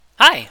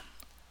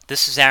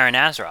This is Aaron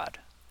Azrod,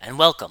 and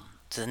welcome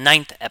to the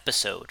 9th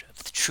episode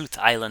of the Truth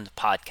Island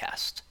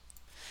podcast.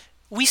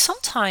 We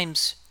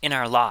sometimes, in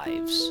our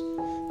lives,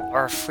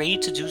 are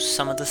afraid to do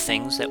some of the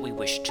things that we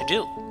wish to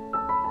do.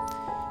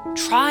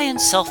 Try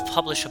and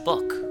self-publish a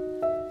book,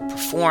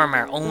 perform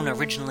our own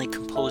originally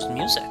composed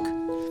music,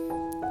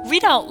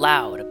 read out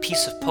loud a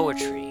piece of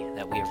poetry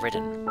that we have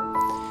written,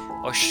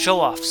 or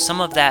show off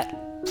some of that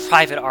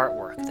private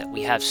artwork that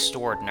we have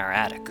stored in our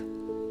attic.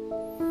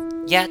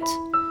 Yet,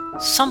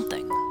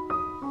 something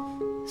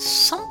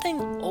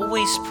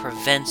always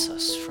prevents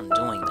us from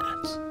doing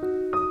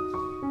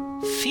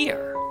that.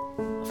 Fear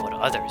of what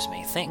others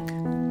may think.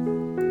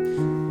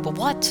 But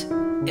what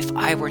if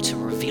I were to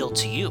reveal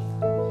to you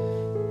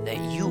that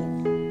you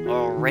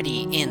are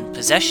already in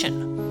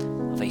possession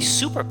of a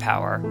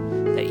superpower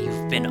that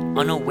you've been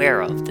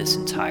unaware of this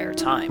entire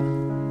time?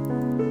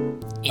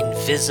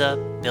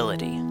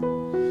 Invisibility.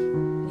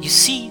 You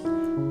see,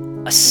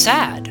 a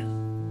sad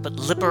but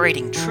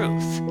liberating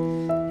truth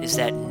is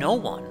that no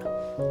one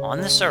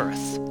on this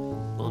earth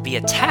will be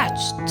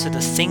attached to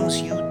the things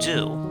you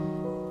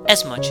do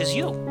as much as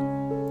you.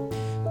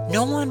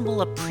 No one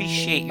will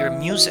appreciate your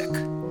music,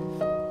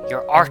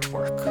 your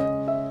artwork,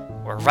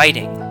 or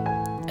writing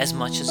as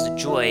much as the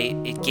joy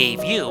it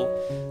gave you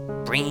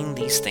bringing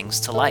these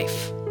things to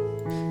life.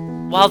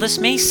 While this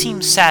may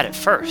seem sad at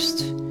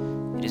first,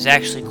 it is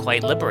actually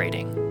quite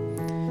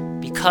liberating,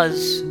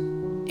 because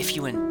if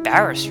you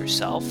embarrass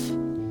yourself,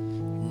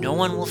 no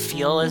one will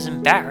feel as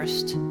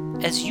embarrassed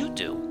as you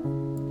do.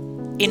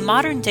 In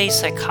modern-day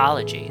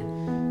psychology,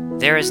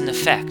 there is an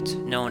effect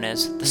known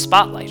as the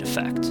spotlight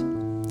effect.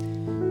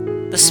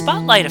 The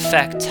spotlight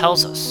effect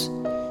tells us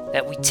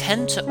that we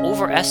tend to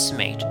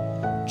overestimate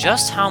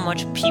just how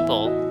much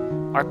people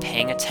are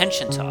paying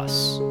attention to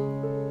us.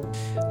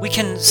 We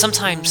can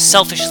sometimes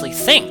selfishly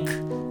think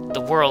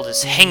the world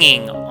is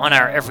hanging on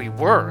our every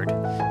word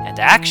and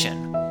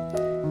action,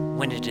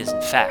 when it is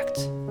in fact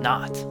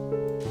not.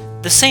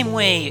 The same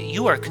way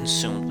you are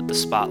consumed with the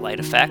spotlight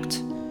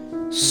effect,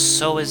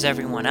 so is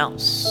everyone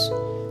else,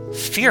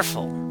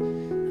 fearful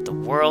that the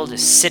world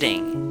is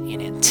sitting in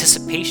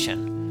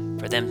anticipation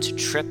for them to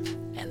trip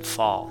and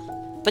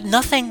fall. But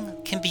nothing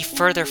can be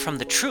further from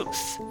the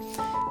truth.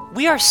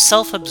 We are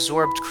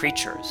self-absorbed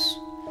creatures.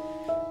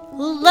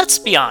 Let's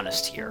be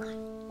honest here.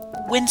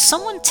 When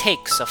someone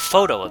takes a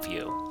photo of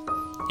you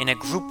in a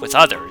group with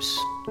others,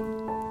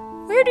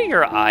 where do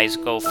your eyes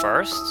go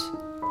first?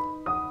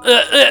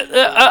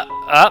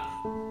 Up.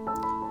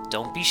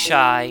 Don't be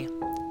shy.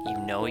 You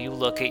know you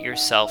look at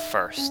yourself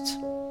first.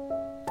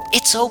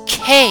 It's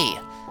okay.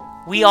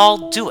 We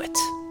all do it.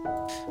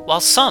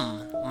 While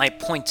some might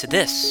point to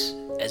this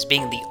as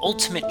being the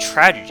ultimate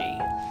tragedy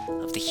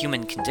of the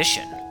human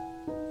condition,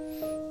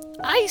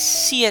 I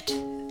see it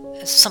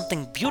as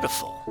something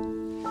beautiful.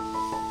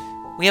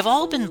 We have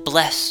all been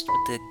blessed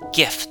with the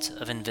gift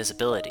of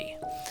invisibility,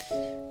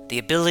 the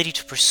ability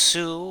to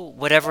pursue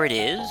whatever it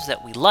is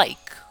that we like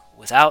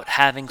without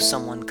having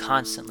someone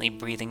constantly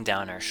breathing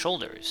down our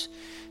shoulders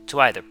to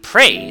either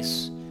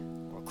praise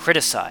or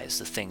criticize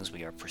the things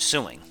we are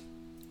pursuing.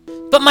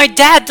 But my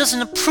dad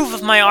doesn't approve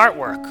of my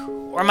artwork,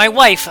 or my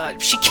wife,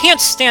 she can't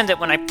stand it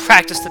when I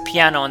practice the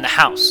piano in the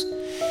house.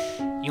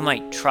 You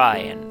might try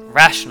and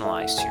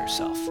rationalize to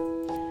yourself.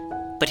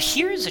 But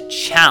here's a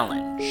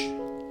challenge.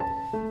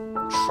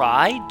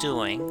 Try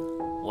doing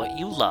what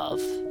you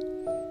love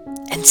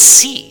and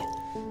see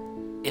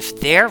if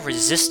their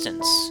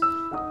resistance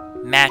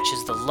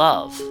matches the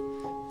love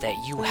that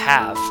you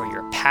have for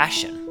your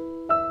passion.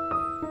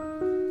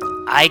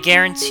 I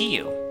guarantee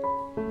you,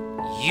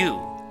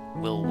 you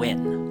will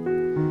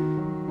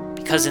win.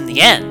 Because in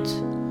the end,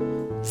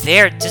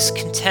 their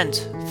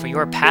discontent for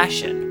your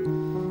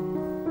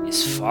passion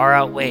is far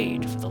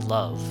outweighed for the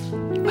love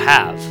you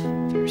have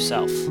for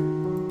yourself.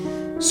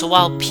 So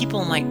while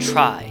people might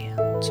try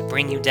to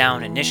bring you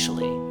down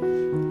initially,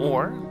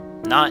 or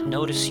not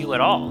notice you at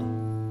all,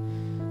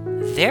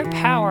 their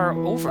power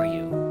over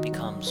you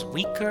becomes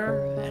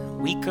weaker and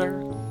weaker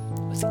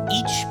with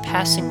each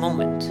passing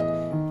moment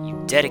you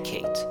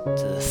dedicate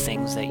to the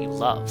things that you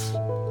love.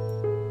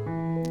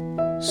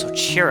 So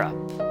cheer up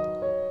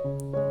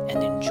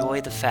and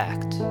enjoy the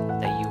fact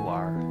that you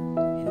are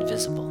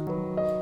invisible.